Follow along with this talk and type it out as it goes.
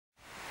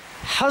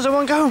How's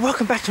everyone going?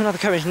 Welcome back to another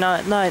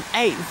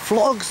Comeng998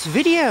 vlogs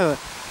video.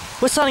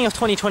 We're starting off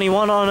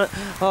 2021 on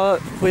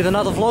with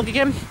another vlog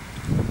again.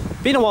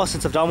 Been a while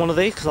since I've done one of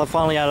these because I'm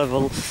finally out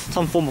of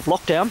some form of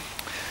lockdown.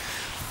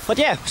 But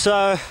yeah,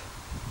 so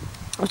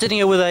I'm sitting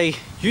here with a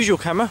usual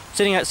camera,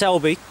 sitting at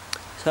Selby.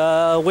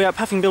 So we're at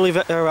Puffing Billy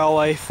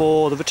Railway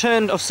for the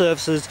return of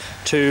services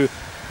to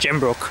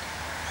Gembrook.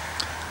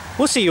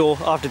 We'll see you all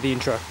after the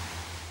intro.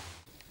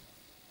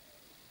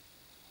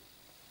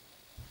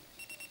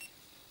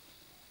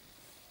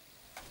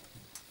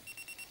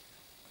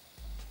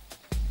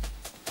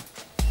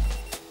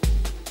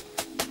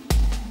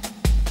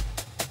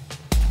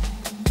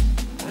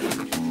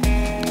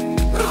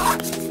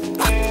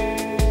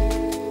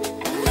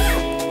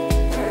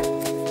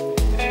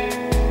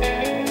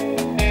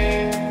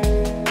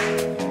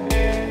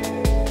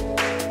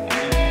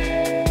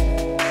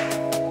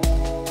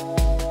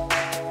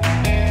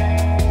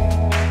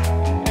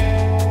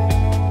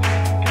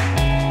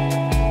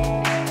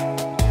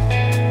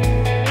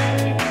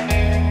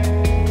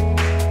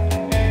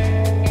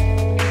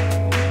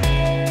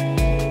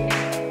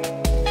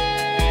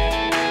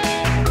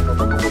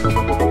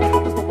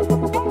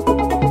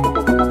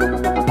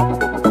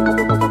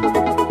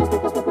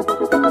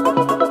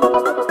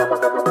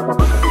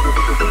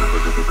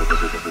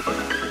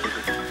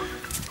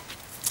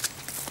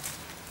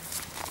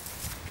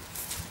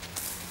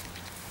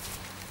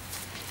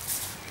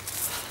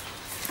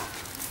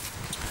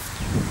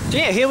 So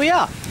yeah, here we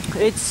are.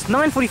 It's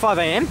 9:45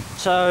 AM,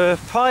 so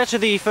prior to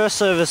the first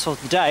service of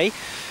the day,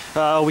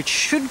 which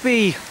should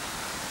be,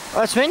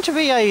 it's meant to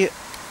be a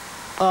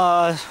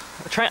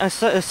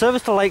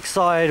service to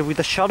Lakeside with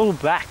a shuttle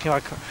back,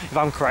 if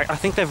I'm correct. I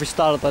think they've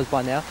restarted those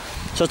by now.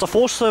 So it's a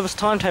 4-service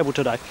timetable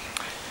today.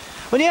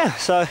 But yeah,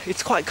 so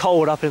it's quite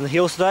cold up in the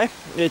hills today.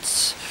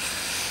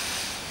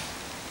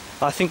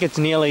 I think it's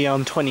nearly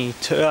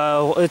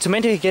 22. It's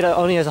meant to get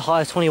only as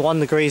high as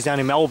 21 degrees down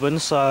in Melbourne,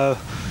 so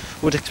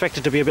would expect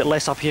it to be a bit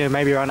less up here,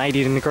 maybe around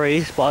 18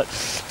 degrees, but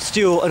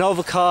still an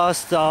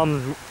overcast,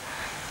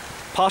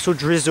 partial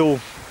drizzle,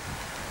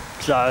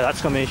 so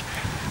that's going to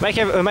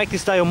make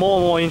this day more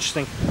and more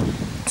interesting.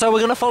 So we're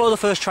going to follow the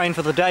first train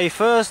for the day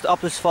first,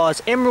 up as far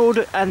as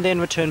Emerald, and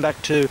then return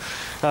back to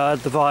the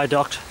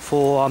viaduct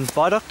for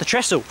the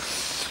trestle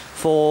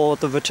for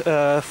the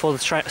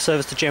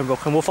service to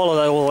Gembrook, and we'll follow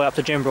that all the way up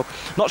to Gembrook.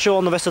 Not sure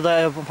on the rest of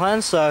the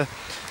plans, so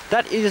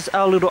that is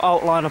our little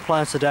outline of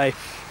plans today.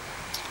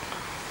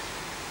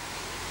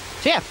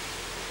 So yeah,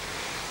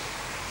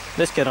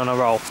 let's get on a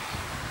roll.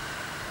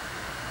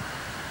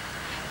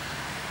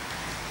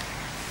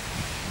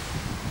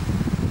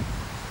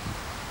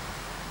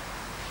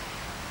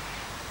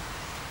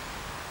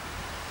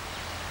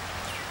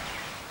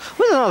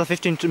 With another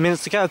 15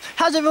 minutes to go.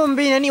 How's everyone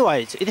been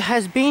anyways? It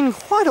has been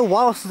quite a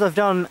while since I've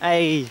done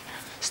a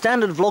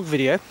standard vlog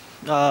video.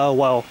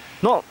 Well,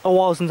 not a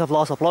while since I've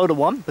last uploaded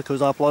one,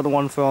 because I uploaded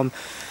one from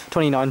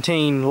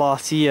 2019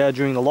 last year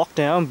during the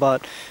lockdown,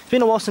 but it's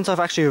been a while since I've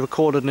actually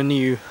recorded a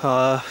new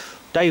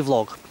day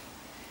vlog.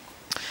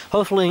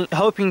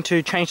 Hoping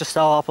to change the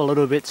style up a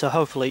little bit, so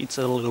hopefully it's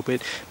a little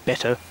bit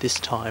better this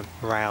time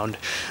around.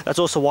 That's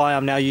also why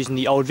I'm now using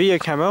the old video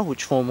camera,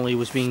 which formerly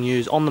was being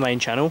used on the main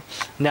channel,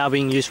 now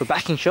being used for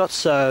backing shots.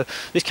 So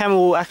this camera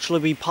will actually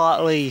be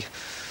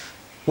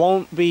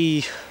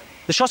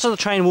the shots of the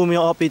train will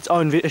not be its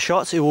own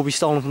shots. It will be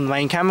stolen from the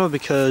main camera,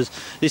 because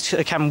this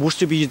camera will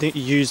still be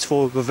used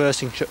for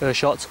reversing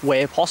shots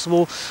where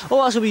possible,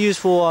 or else it will be used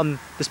for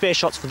the spare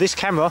shots for this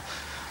camera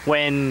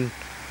when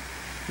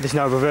there's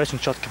no reversing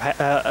shot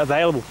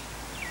available.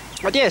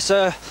 But yeah,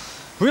 so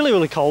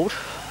really cold.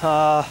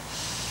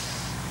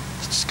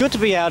 It's good to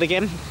be out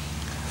again.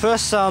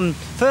 First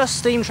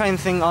steam train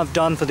thing I've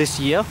done for this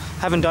year.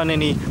 Haven't done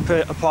any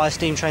prior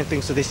steam train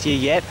things for this year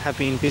yet. Have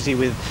been busy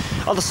with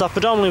other stuff.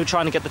 Predominantly we're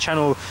trying to get the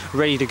channel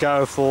ready to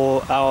go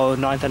for our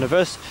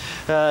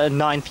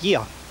 9th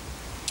year.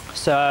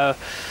 So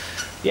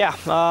yeah,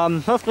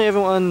 hopefully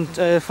everyone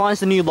finds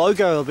the new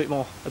logo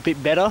a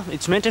bit better.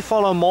 It's meant to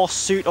follow more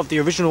suit of the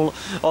original,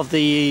 of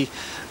the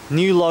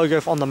new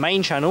logo on the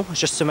main channel,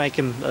 just to make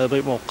them a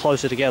bit more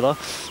closer together.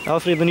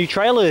 Hopefully the new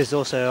trailer is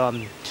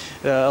also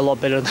a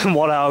lot better than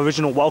what our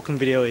original welcome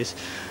video is.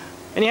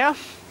 Anyhow,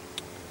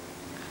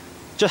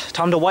 just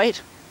time to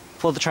wait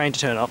for the train to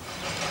turn up.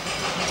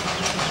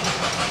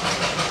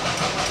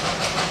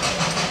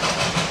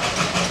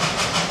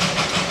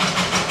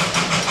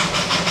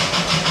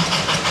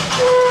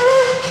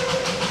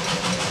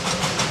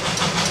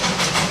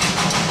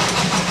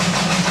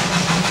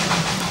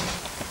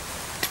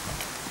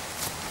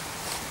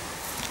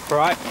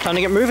 Alright, time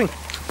to get moving.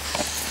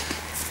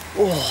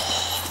 Oh.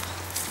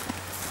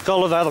 Got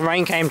all of the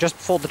rain came just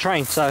before the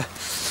train, so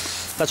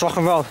let's rock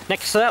and roll.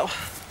 Next out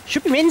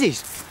should be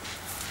Menzies.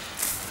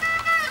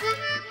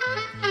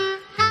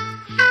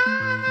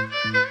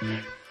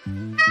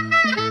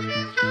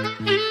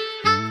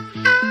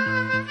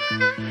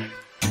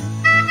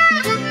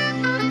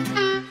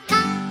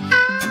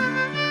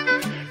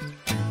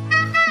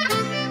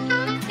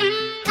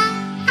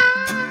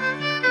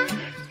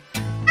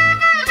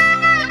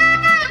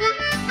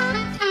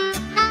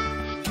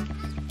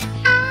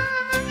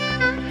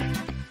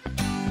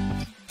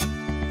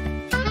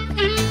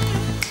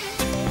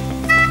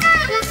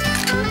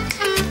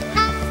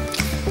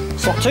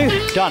 Cocker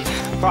 2, done.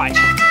 Right.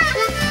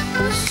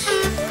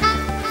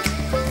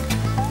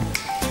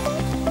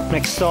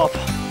 Next stop,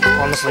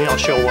 honestly not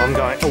sure where I'm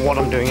going or what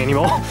I'm doing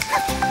anymore.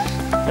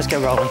 Let's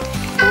get rolling.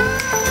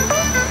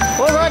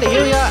 Alrighty,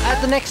 here we are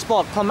at the next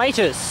spot,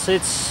 Clematis.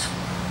 It's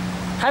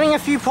having a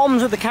few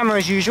problems with the camera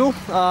as usual.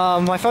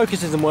 My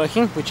focus isn't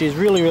working, which is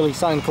really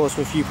starting to cause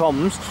a few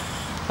problems.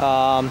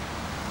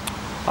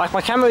 Like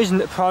my camera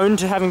isn't prone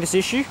to having this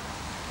issue,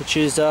 which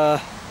is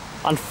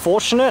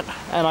unfortunate,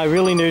 and I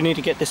really do need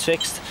to get this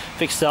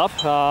fixed up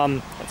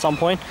at some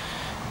point.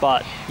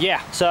 But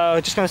yeah, so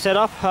just going to set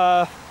up,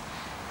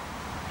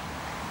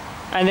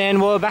 and then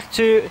we're back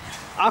to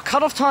our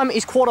cutoff time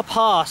is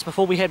 1/4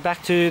 before we head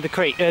back to the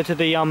creek to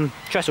the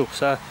trestle.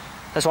 So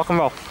let's rock and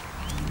roll.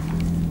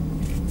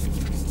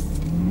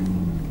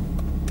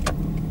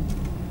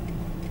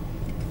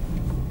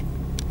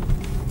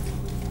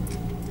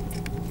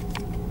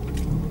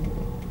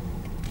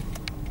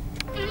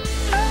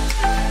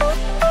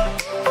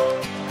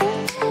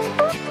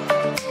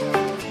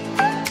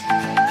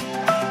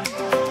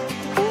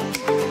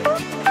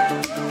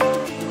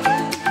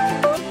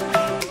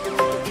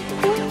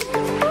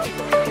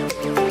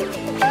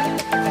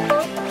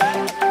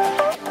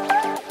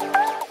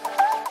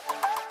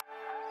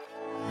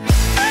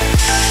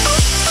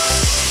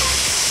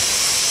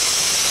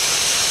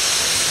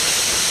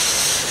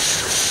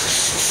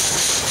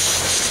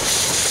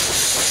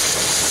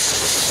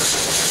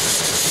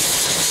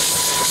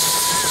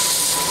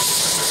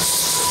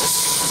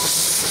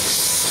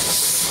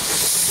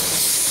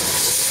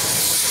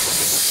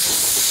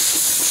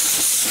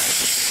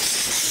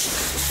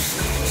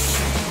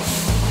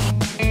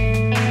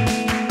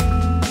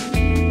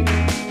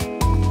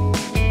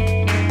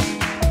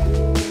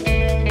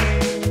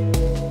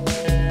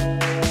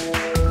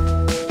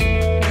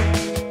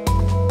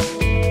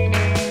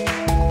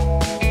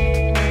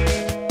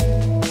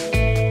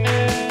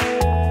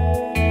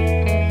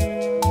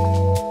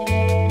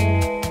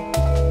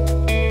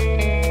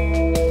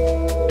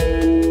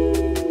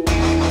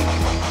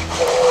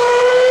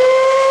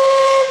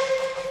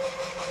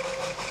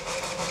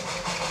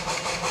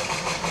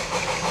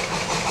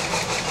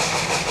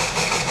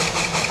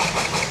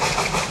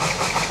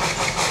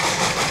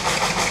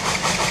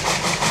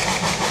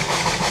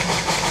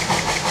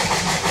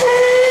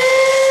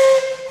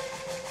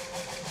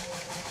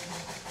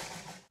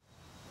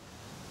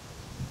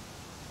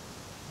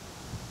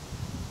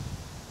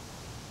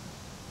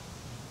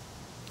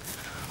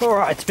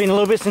 Alright, it's been a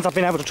little bit since I've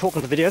been able to talk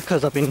in the video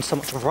because I've been in so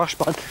much of a rush,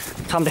 but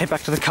time to head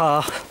back to the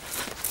car.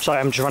 Sorry,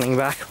 I'm just running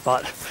back,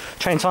 but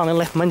train finally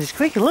left Menzies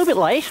Creek, a little bit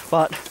late,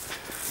 but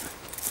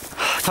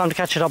time to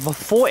catch it up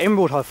before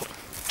Emerald, hopefully.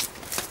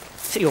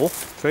 See you all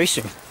very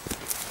soon.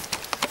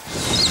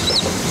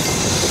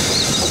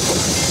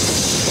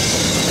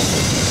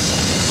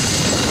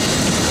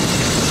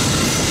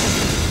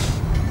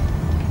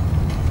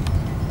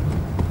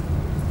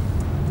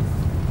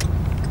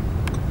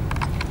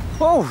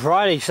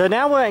 Alrighty, so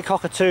now we're at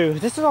Cockatoo.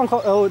 This is on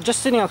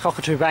just sitting on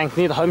Cockatoo Bank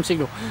near the home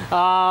signal.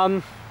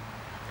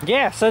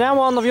 Yeah, so now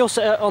we're on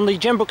the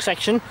Gembrook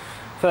section.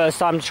 First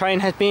time the train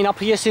has been up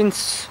here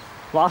since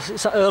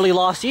early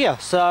last year.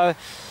 So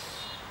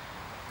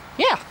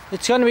yeah,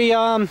 it's going to be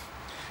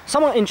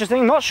somewhat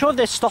interesting. Not sure if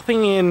they're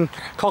stopping in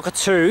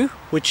Cockatoo,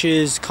 which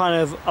is kind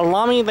of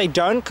alarming if they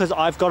don't, because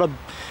I've got a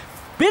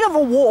bit of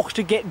a walk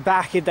to get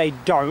back if they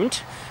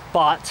don't.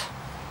 But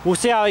we'll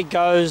see how it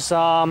goes.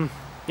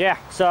 Yeah,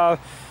 so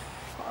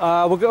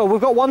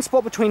we've got one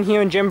spot between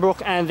here and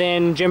Gembrook, and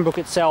then Gembrook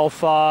itself,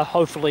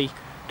 hopefully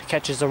to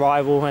catch its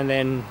arrival, and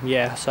then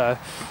yeah, so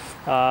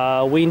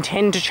we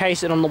intend to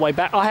chase it on the way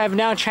back. I have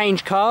now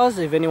changed cars.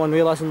 If anyone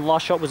realised in the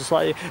last shot looked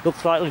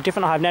slightly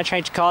different, I have now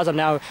changed cars. I'm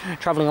now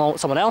travelling along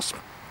with someone else,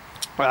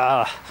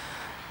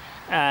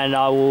 and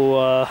I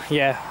will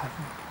yeah.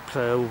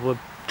 So we're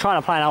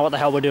trying to plan out what the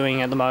hell we're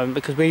doing at the moment,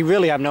 because we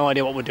really have no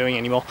idea what we're doing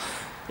anymore.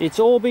 It's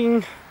all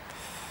being.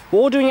 We're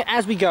all doing it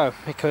as we go,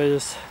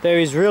 because there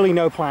is really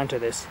no plan to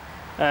this.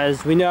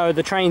 As we know,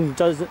 the train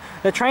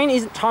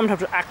isn't timed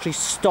to actually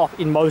stop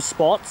in most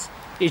spots.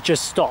 It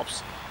just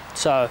stops.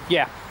 So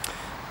yeah.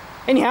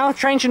 Anyhow,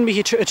 train shouldn't be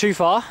here too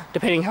far,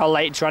 depending how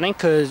late it's running,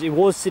 because it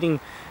was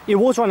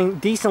running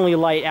decently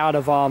late out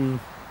of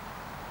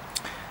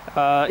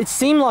it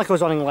seemed like it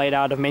was running late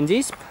out of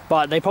Menzies,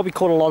 but they probably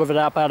caught a lot of it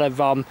up out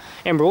of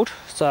Emerald,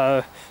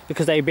 so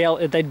because they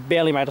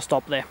barely made a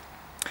stop there.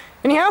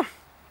 Anyhow,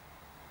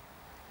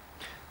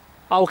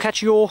 I will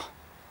catch you all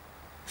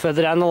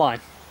further down the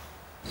line.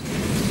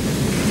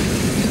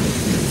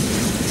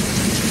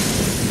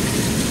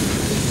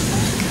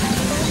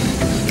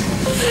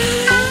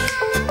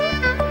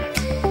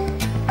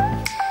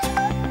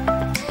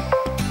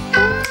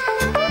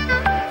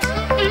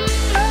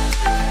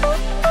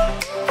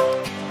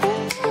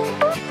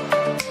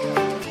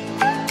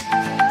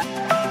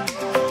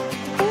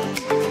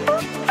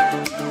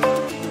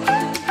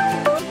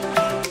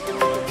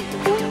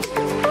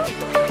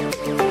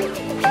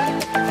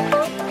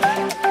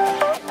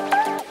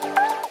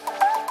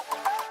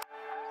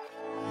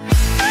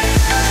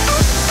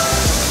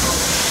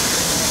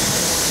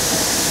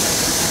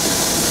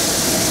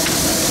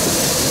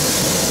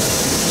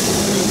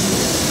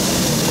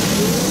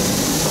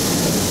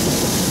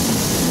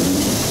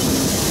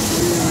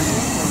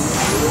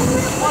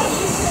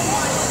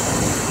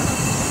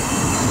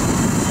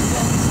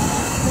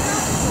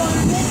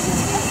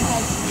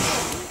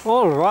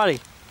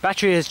 Alrighty,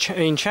 battery has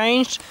been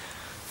changed.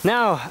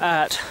 Now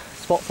at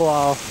spot for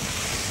our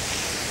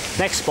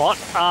next spot,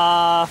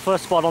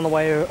 first spot on the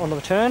way on the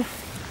return.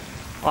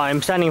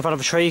 I'm standing in front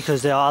of a tree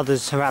because there are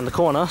others around the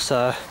corner,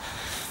 so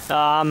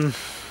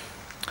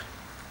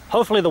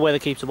hopefully the weather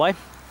keeps away.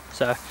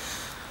 So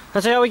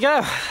let's see how we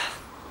go.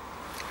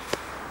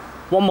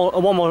 One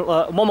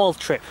more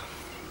trip.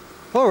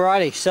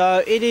 Alrighty,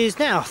 so it is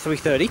now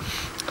 3:30.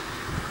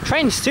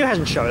 Train still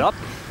hasn't showed up.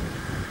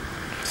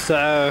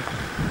 So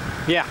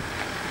yeah,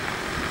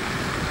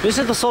 this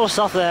is the sort of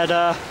stuff that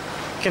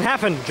can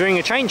happen during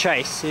a train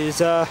chase. Is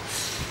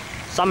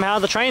somehow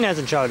the train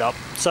hasn't showed up.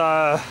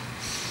 So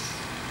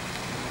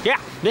yeah,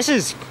 this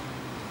is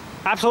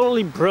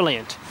absolutely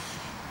brilliant.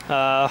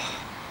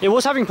 It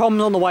was having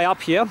problems on the way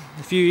up here,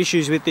 a few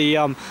issues with the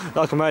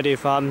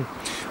locomotive,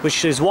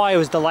 which is why it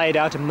was delayed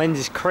out to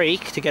Menzies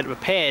Creek to get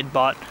repaired,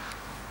 but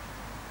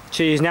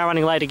she's now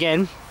running late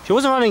again. She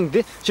was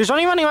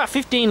only running about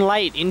 15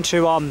 late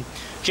into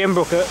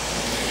Gembrook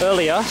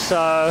earlier,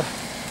 so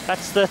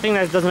that's the thing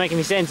that doesn't make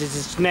any sense, is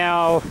it's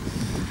now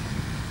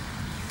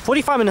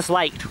 45 minutes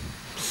late.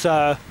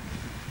 So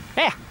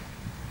yeah,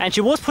 and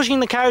she was pushing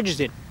the carriages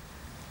in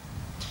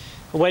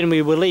when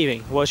we were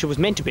leaving. Well, she was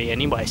meant to be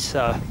anyway,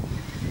 so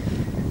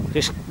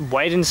just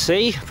wait and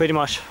see pretty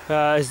much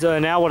is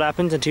now what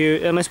happens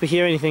unless we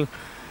hear anything.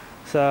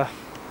 So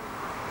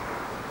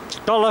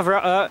gotta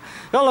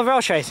love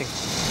rail chasing.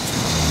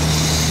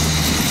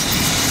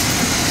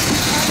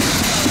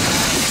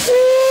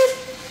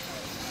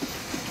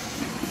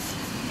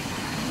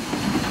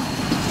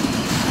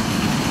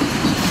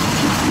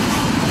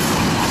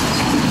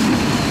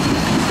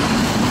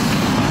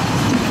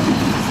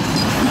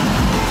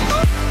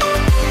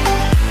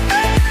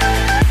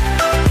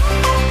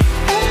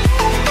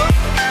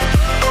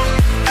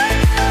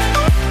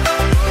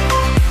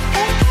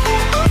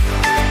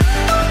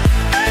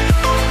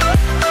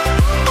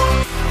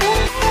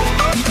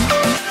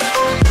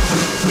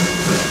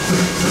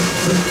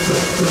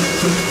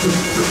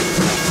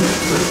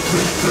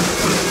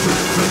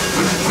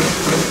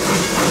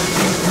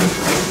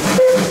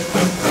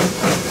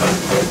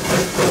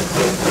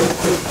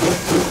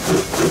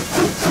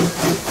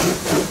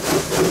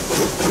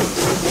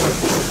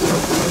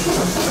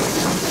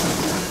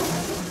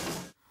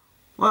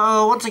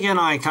 Well, once again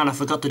I kind of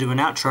forgot to do an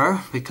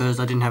outro because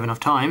I didn't have enough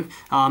time.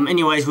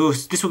 Anyways,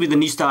 this will be the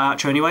new style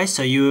outro anyway,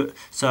 so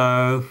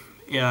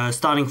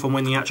starting from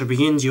when the outro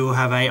begins, you'll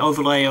have a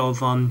overlay of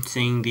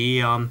seeing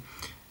the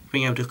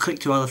being able to click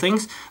to other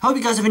things. I hope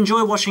you guys have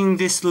enjoyed watching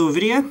this little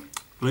video,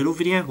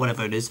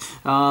 whatever it is.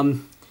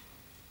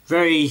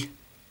 Very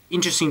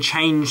interesting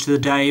change to the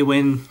day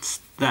when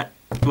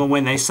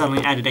they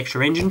suddenly added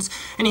extra engines.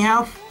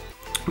 Anyhow,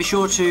 be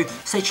sure to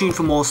stay tuned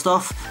for more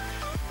stuff,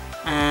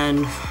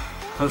 and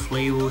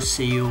hopefully we'll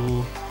see you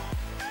all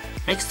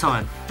next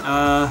time.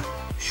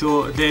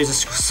 Sure, there's a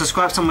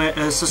subscribe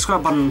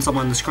button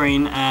somewhere on the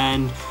screen,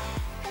 and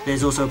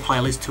there's also a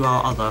playlist to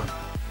our other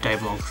day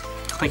vlogs.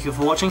 Thank you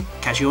for watching.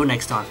 Catch you all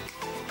next time.